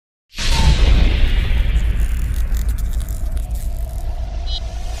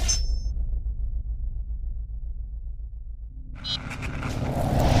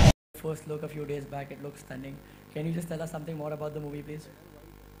first look a few days back. It looks stunning. Can you just tell us something more about the movie, please?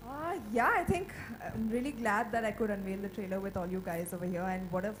 Yeah, I think I'm really glad that I could unveil the trailer with all you guys over here,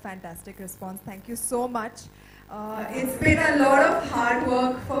 and what a fantastic response. Thank you so much. It's been a lot of hard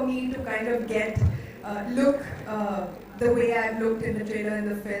work for me to kind of look the way I've looked in the trailer in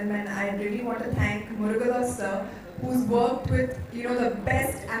the film, and I really want to thank Murugadoss sir, who's worked with the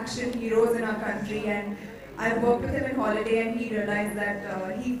best action heroes in our country, and I've worked with him in Holiday, and he realized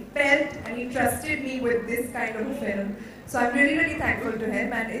that he felt and he trusted me with this kind of a film. So I'm really, really thankful to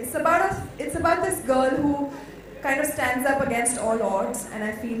him, and it's about this girl who kind of stands up against all odds, and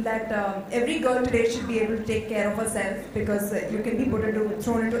I feel that every girl today should be able to take care of herself, because you can be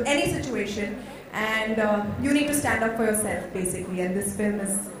thrown into any situation, and you need to stand up for yourself basically, and this film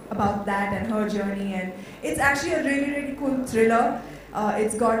is about that and her journey, and it's actually a really, really cool thriller.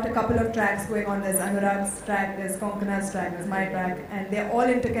 It's got a couple of tracks going on. There's Anurag's track, there's Konkana's track, there's my track, and they're all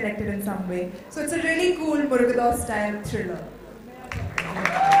interconnected in some way. So it's a really cool Murugadoss style thriller.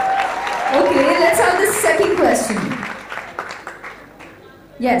 Okay, let's have the second question.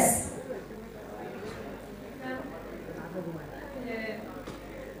 Yes.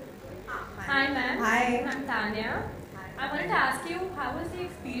 Hi ma'am. Hi. I'm Tanya. I wanted to ask you, how was the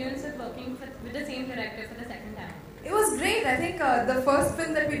experience of working with the same director for the second time? It was great. I think the first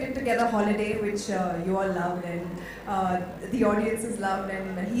film that we did together, Holiday, which you all loved and the audiences loved,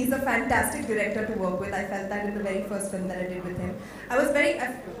 and he's a fantastic director to work with. I felt that in the very first film that I did with him.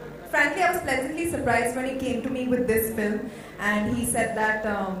 Frankly, I was pleasantly surprised when he came to me with this film, and he said that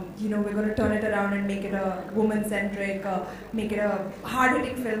we're going to turn it around and make it a woman-centric, make it a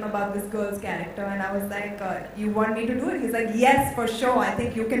hard-hitting film about this girl's character. And I was like, you want me to do it? He's like, yes, for sure. I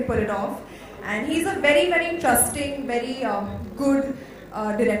think you can pull it off. And he's a very, very trusting, very good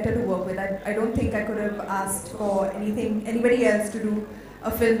director to work with. I don't think I could have asked for anybody else to do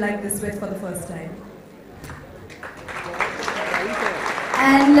a film like this with for the first time.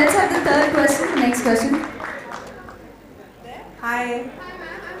 And let's have the third question, next question. Hi. Hi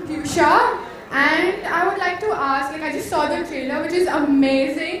ma'am, I'm Kyusha, and I would like to ask, I just saw the trailer, which is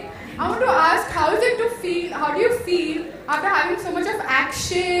amazing. I want to ask, how do you feel after having so much of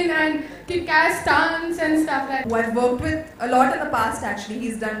action and kick-ass stunts and stuff like that? Who I've worked with a lot in the past actually.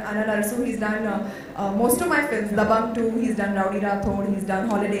 He's done Anal Arsu, he's done most of my films, Dabang 2, he's done Rowdy Rathod, he's done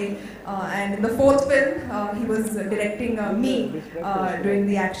Holiday, and in the fourth film, he was directing me doing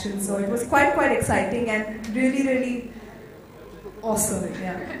the action. So it was quite exciting and really, really awesome.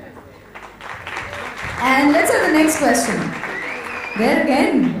 Yeah. And let's have the next question. There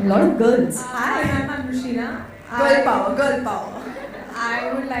again, a lot of girls. Hi, I'm Rushina. Girl power.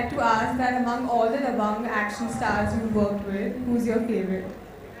 I would like to ask that among all the Dabang action stars you've worked with, who's your favorite?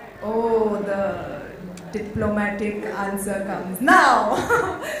 Oh, the diplomatic answer comes now.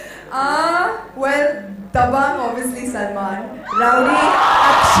 Well, Dabang, obviously Salman. Rowdy,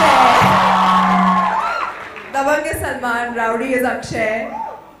 Akshay. Dabang is Salman, Rowdy is Akshay,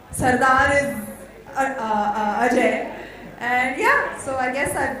 Sardar is Ajay. And yeah, so I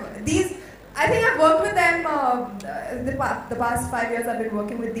guess I think I've worked with them the past 5 years. I've been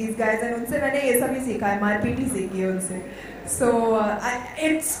working with these guys, and उनसे मैंने ये सब ही सीखा है, मारपीट ही सीखी है उनसे. So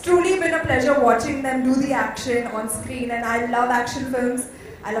it's truly been a pleasure watching them do the action on screen, and I love action films.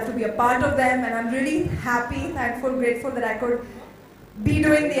 I love to be a part of them, and I'm really happy, thankful, grateful that I could be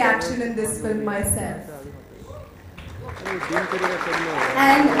doing the action in this film myself.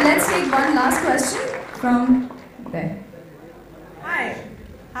 And let's take one last question from there.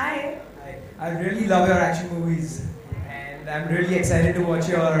 Hi. I really love your action movies, and I'm really excited to watch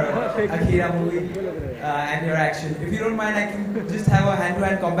your Akira movie and your action. If you don't mind, I can just have a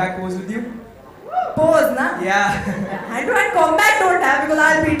hand-to-hand combat pose with you. Pose, na? Yeah. Hand-to-hand combat don't have, because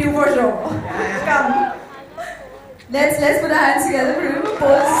I'll beat you for sure. Yeah. Come. Let's put our hands together for him.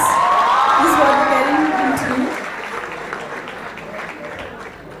 Pose is what we're getting into.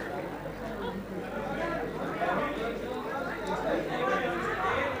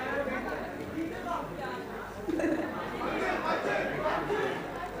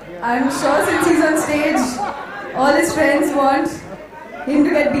 I'm sure since he's on stage, all his friends want him to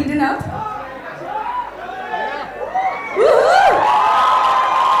get beaten up. Woohoo!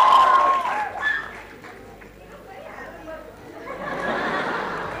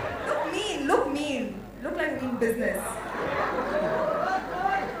 Look mean. Look like mean business.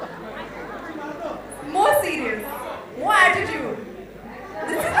 More serious. More attitude.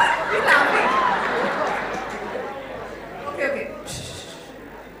 This is not, you're laughing. Okay.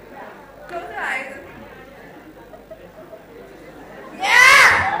 Close your eyes. Yeah!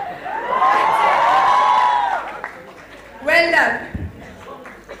 Well done.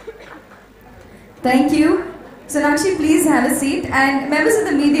 Thank you. Sonakshi, please have a seat. And members of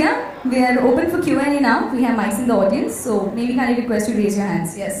the media, we are open for Q&A now. We have mics in the audience, so maybe can I request you to raise your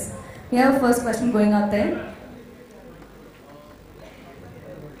hands? Yes. We have a first question going out there.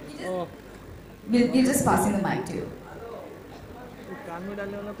 We're just passing the mic to you.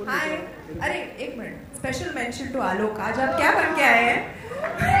 Hi. अरे एक minute. Special mention to Alok. आज आप क्या बन के आए हैं?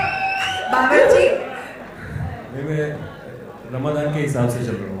 बाबर जी. मैं रमजान के हिसाब से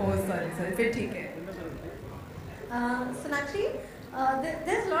चल रहा हूँ. Oh sorry. फिर ठीक है. Sonakshi,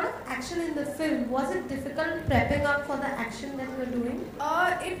 there's a lot of action in the film. Was it difficult prepping up for the action that you were doing?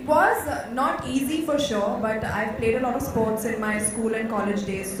 It was not easy for sure, but I've played a lot of sports in my school and college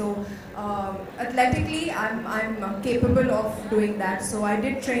days. So athletically, I'm capable of doing that. So I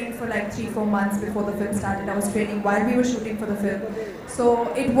did train for like 3-4 months before the film started. I was training while we were shooting for the film.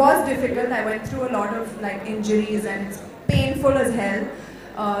 So it was difficult. I went through a lot of like injuries and it's painful as hell.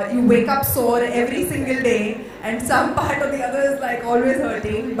 You wake up sore every single day and some part or the other is like always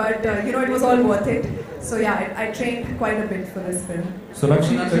hurting, but it was all worth it. So yeah, I trained quite a bit for this film.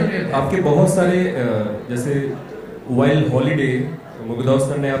 Sonakshi, आपके बहुत सारे जैसे while holiday मुगदास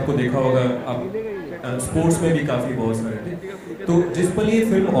sir ने आपको देखा होगा, आप sports में भी काफी बहुत सारे थे. तो जिस पल ये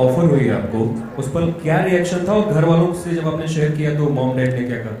फिल्म ऑफर हुई आपको, उस पल क्या रिएक्शन था और घर वालों से जब आपने शेयर किया तो मॉम डैड ने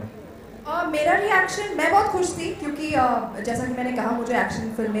क्या कहा? मेरा रिएक्शन, मैं बहुत खुश थी क्योंकि जैसा कि मैंने कहा मुझे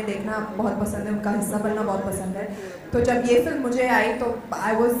एक्शन फिल्में देखना बहुत पसंद है, उनका हिस्सा बनना बहुत पसंद है. तो जब ये फिल्म मुझे आई तो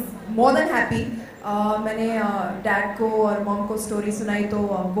I was more than happy. मैंने डैड को और मॉम को स्टोरी सुनाई तो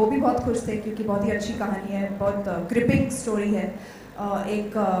वो भी बहुत खुश थे क्योंकि बहुत ही अच्छी कहानी है, बहुत ग्रिपिंग स्टोरी है.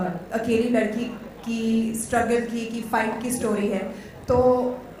 एक अकेली लड़की की स्ट्रगल की फाइट की स्टोरी है. तो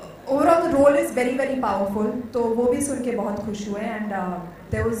overall the role is very very powerful. तो वो भी सुन के बहुत खुश हुए and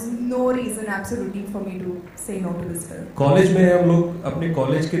there was no reason absolutely for me to say no to this film. College में हम लोग अपने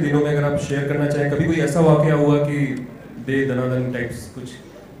कॉलेज के दिनों में अगर आप शेयर करना चाहें, कभी कोई ऐसा वाकया हुआ कि दे दनादन टाइप्स कुछ,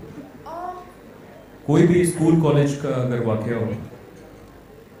 कोई भी स्कूल कॉलेज का अगर वाकया हो?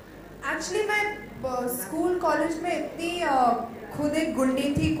 एक्चुअली मैं स्कूल कॉलेज में इतनी खुद एक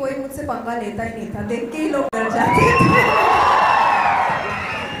गुंडी थी, कोई मुझसे पंगा लेता ही नहीं था, देख के ही लोग डर जाते थे.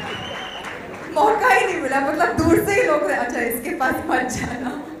 मौका ही नहीं मिला, मतलब दूर से ही लोग अच्छा इसके पास मत जाना.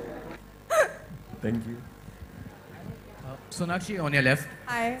 Thank you. Sonakshi, on your left.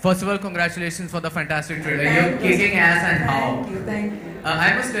 Hi. First of all, congratulations for the fantastic trailer. You're kicking ass and how. Thank you. I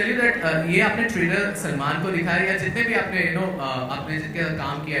must tell you that ये आपने ट्रेलर सलमान को दिखाया या जितने भी आपने आपने जिनके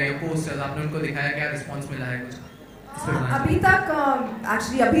काम किया है पोस्टर्स आपने उनको दिखाया, क्या रिस्पांस मिला है कुछ? अभी तक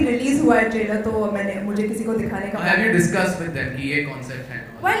एक्चुअली अभी रिलीज हुआ है ट्रेलर तो मुझे किसी को दिखाने का. Have you discussed with them कि ये कॉन्सेप्ट है?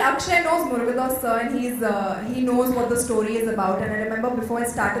 Well, Akshay knows Murugadoss sir and he knows what the story is about, and I remember before I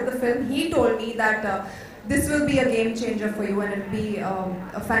started the film he told me that this will be a game changer for you and it will be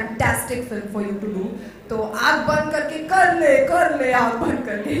a fantastic film for you to do. तो आँख बंद करके कर ले आँख बंद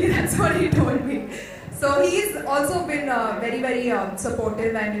करके. That's what he told me. So he's also been very very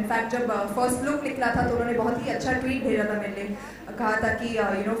supportive and in fact जब first look निकला था तो उन्होंने बहुत ही अच्छा tweet भेजा था मेरे लिए. कहा था कि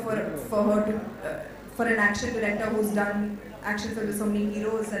for her to for an action director who's done action films with so many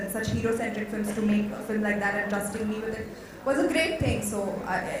heroes and such hero-centric films to make a film like that and trusting me with it was a great thing. So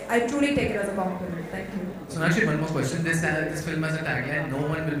I truly take it as a compliment. Thank you. Sonakshi, one more question. This film has a tagline, "No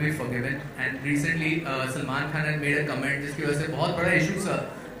one will be forgiven." And recently, Salman Khan had made a comment जिसकी वजह से बहुत बड़ा issue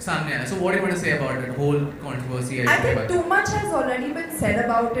सामने आया. So what are you going to say about that whole controversy? I think too much has already been said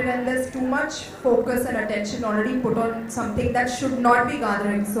about it and there's too much focus and attention already put on something that should not be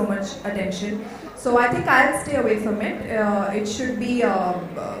garnering so much attention. So I think I'll stay away from it. It should be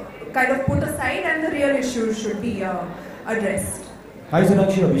kind of put aside and the real issues should be addressed. Hi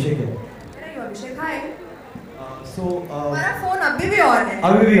Sonakshi, Abhishek here. Hey Abhishek, hi. हमारा phone अभी भी on है.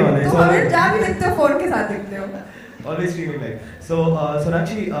 अभी भी on है. तुम अगर जा भी दिखते हो फोन के साथ दिखते हो. Always streaming live. So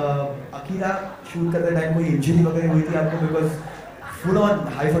Sonakshi, Akira shoot करते टाइम कोई इंजरी वगैरह हुई थी आपको? Because full on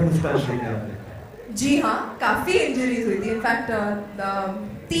hyper-stunts देखने आपने. जी हाँ, काफी इंजरीज हुई थी. इनफैक्ट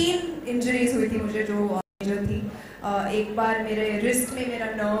 3 इंजरीज हुई थी मुझे जो मेजर थी. एक बार मेरे रिस्ट में मेरा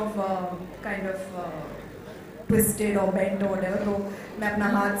नर्व काइंड ऑफ ट्विस्टेड और बेंट और व्हाटएवर, तो मैं अपना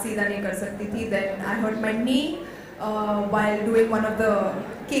हाथ सीधा नहीं कर सकती थी. Then I hurt my knee while doing one of the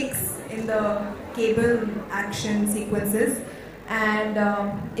kicks in the cable action sequences and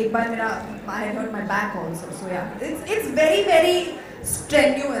एक बार मेरा I hurt my back also. So yeah, it's very very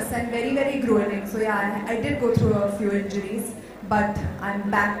strenuous and very very grueling. So yeah, I did go through a few injuries but I'm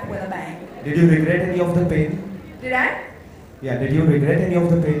back with a bang. Did you regret any of the pain? Did I? Yeah, did you regret any of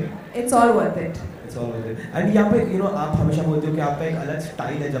the pain? It's all worth it. It's all over it. And यहाँ पे आप हमेशा बोलते हो कि आपका एक अलग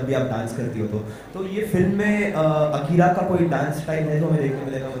स्टाइल है जब भी आप डांस करती हो तो ये फिल्म में अकीरा का कोई डांस स्टाइल है जो हमें देखने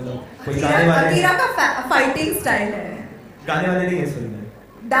मिलेगा, मतलब कोई गाने वाले? अकीरा का फाइटिंग स्टाइल है, गाने वाले नहीं है इस फिल्म में,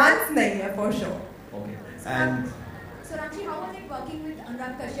 डांस नहीं है for sure. Okay. And Sonakshi, how was it working with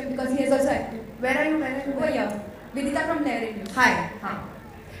Anurag Kashyap because he has also acted? Where are you? Over here. Vidita from Narrative. Hi.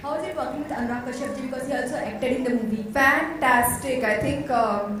 How was it working with Anurag Kashyap because he also acted in the movie? Fantastic. I think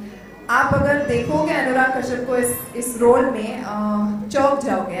आप अगर देखोगे अनुराग कश्यप को इस role में चौंक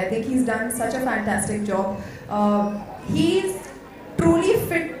जाओगे. I think he's done such a fantastic job. He's truly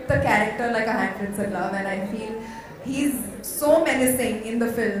fit the character like a hand fits a glove, and I feel he's so menacing in the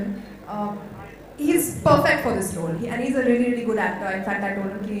film. He's perfect for this role, and he's a really, really good actor. In fact, I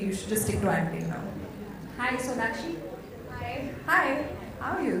told him you should just stick to acting now. Hi, Sonakshi. Hi.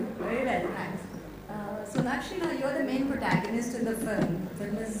 How are you? Very well, thanks. Sonakshi, now you're the main protagonist in the film.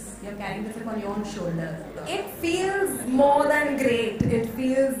 You're carrying the film on your own shoulders. It feels more than great. It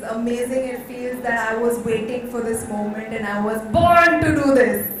feels amazing. It feels that I was waiting for this moment and I was born to do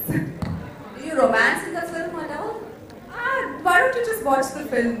this. Do you romance in the film at all? Why don't you just watch the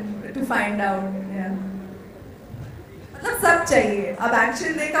film to find out? Yeah. मतलब सब चाहिए. अब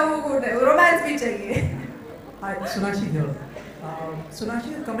action देखा वो good है. Romance भी चाहिए. Hi, Sonakshi here. Sonakshi,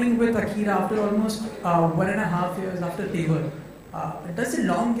 you're coming with Akira after almost 1.5 years after Tevar. Does the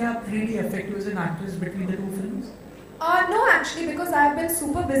long gap really affect you as an actress between the two films? No, actually, because I've been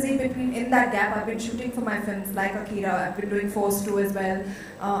super busy in that gap. I've been shooting for my films like Akira. I've been doing Force 2 as well.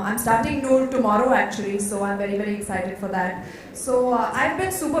 I'm starting Noor tomorrow actually, so I'm very, very excited for that. So I've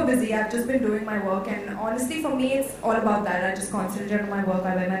been super busy. I've just been doing my work, and honestly, for me, it's all about that. I just concentrate on my work.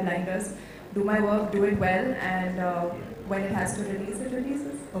 I wear my blinders, do my work, do it well, and when it has to release, it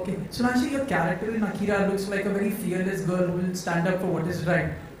releases. Okay, Sonakshi, your character in Akira looks like a very fearless girl who will stand up for what is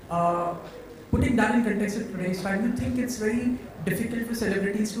right. Putting that in context of today's time, do you think it's very difficult for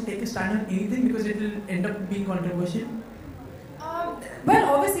celebrities to take a stand on anything because it will end up being controversial?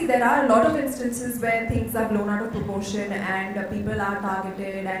 Well, obviously there are a lot of instances where things are blown out of proportion and people are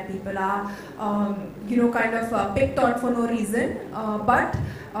targeted and people are, kind of picked on for no reason. But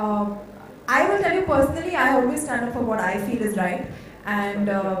I will tell you personally, I always stand up for what I feel is right. And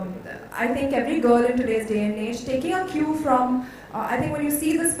I think every girl in today's day and age, taking a cue from, I think when you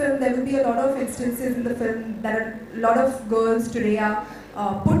see this film, there will be a lot of instances in the film that a lot of girls today are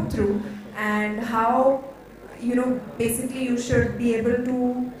put through, and how, basically you should be able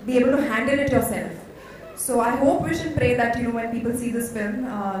to handle it yourself. So I hope, wish and pray that, when people see this film,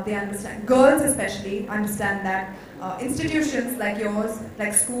 they understand, girls especially, understand that institutions like yours,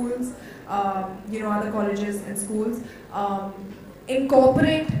 like schools, other colleges and schools,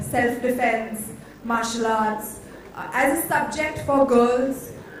 incorporate self-defense, martial arts, as a subject for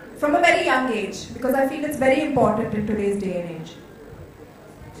girls from a very young age, because I feel it's very important in today's day and age.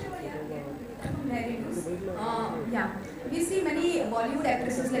 Yeah, we see many Bollywood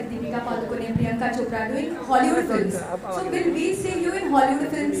actresses like Deepika Padukone, Priyanka Chopra doing Hollywood films. So will we see you in Hollywood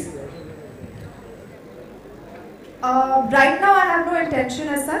films? Right now I have no intention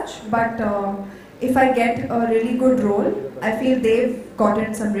as such, but if I get a really good role, I feel they've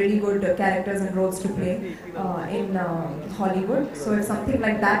gotten some really good characters and roles to play in Hollywood. So if something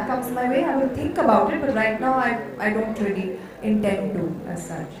like that comes my way, I will think about it, but right now I don't really intend to as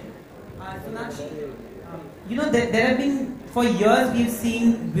such. Sonakshi, there have been, for years we've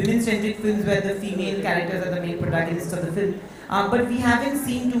seen women-centric films where the female characters are the main protagonists of the film, but we haven't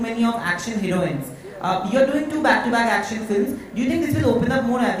seen too many of action heroines. You're doing 2 back-to-back action films. Do you think this will open up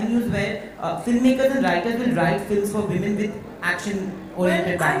more avenues where filmmakers and writers will write films for women with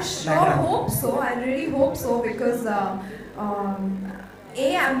action-oriented background? I sure hope so. I really hope so, because I'm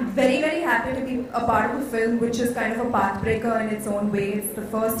very, very happy to be a part of a film which is kind of a pathbreaker in its own way. It's the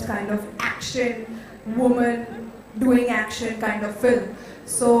first kind of action woman doing action kind of film.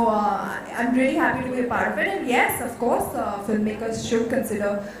 So I'm really happy to be a part of it. And yes, of course, filmmakers should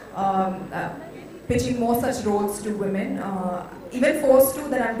consider pitching more such roles to women. Even Force 2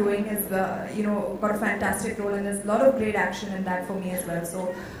 that I'm doing is, got a fantastic role, and there's a lot of great action in that for me as well.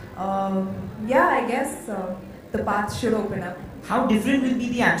 So, yeah, I guess the path should open up. How different will be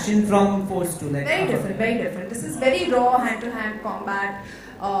the action from Force 2? Very different, very different. This is very raw hand-to-hand combat,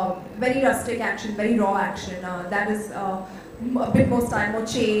 very rustic action, very raw action. That is a bit more style, more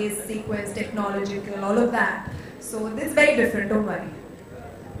chase, sequence, technological, all of that. So this is very different, don't worry.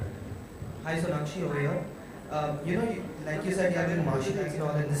 Hi, Sonakshi over here. Like you said, you have been martial arts and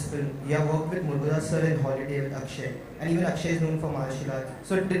all in this film. You have worked with Murugadas sir in Holiday with Akshay, and even Akshay is known for martial arts.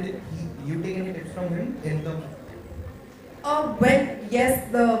 So did you take any tips from him in the? Well,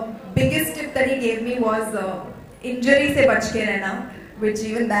 yes, the biggest tip that he gave me was injury se bach ke rehna, which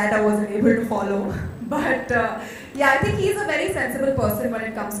even that I wasn't able to follow. But yeah, I think he's a very sensible person when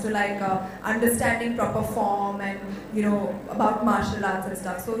it comes to like understanding proper form and about martial arts and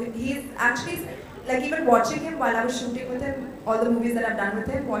stuff. So he's actually like even watching him while I was shooting with him, all the movies that I've done with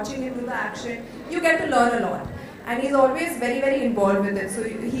him, watching him do the action, you get to learn a lot. And he's always very involved with it. So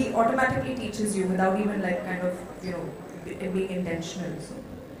he automatically teaches you without even like kind of it being intentional. So.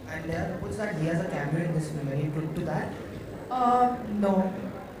 And there are reports that he has a cameo in this film. Any truth to that? No.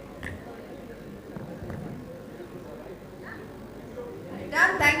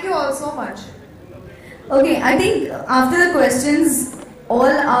 Dan, thank you all so much. Okay, I think after the questions, all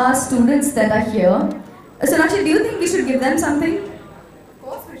our students that are here, Sonakshi, do you think we should give them something? Of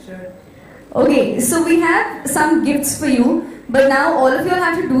course we should. Okay, so we have some gifts for you, but now all of you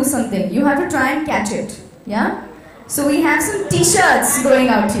have to do something. You have to try and catch it. Yeah? So we have some t-shirts going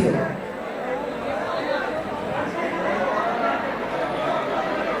out to you.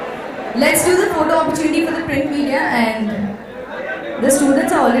 Let's do the photo opportunity for the print media, and the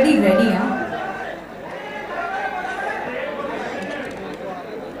students are already ready. Huh?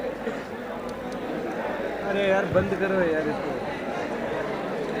 अरे यार बंद करो यार इसको.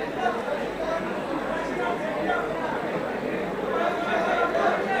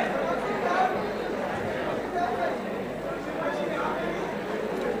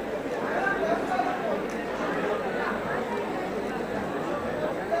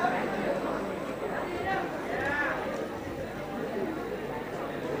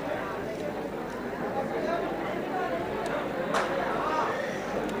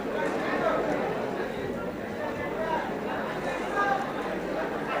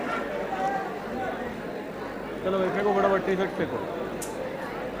 चलो भाई फेंको फटाफट टी-शर्ट फेंको.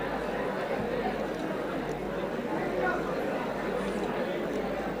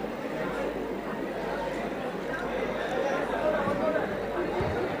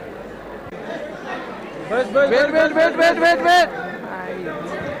 बस wait.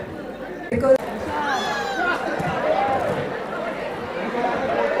 Because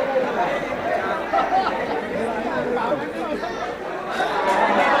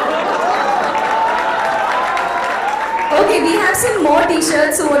Okay, we have some more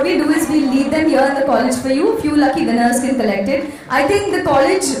t-shirts, so what we do is we leave them here in the college for you. Few lucky winners can collect it. I think the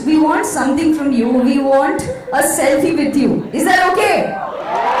college, we want something from you. We want a selfie with you. Is that okay?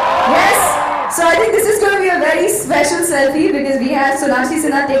 Yes? So I think this is going to be a very special selfie because we have Sonakshi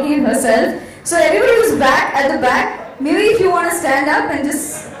Sinha taking it herself. So everybody who's back at the back, maybe if you want to stand up and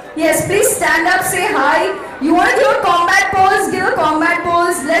just, yes, please stand up, say hi. You want to give a combat pose, give a combat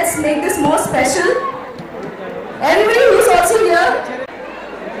pose. Let's make this more special. Everybody who's also here,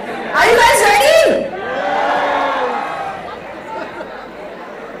 are you guys ready?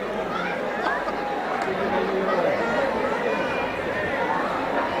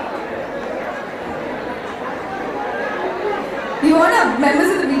 You want to members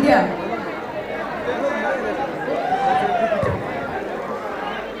of the media?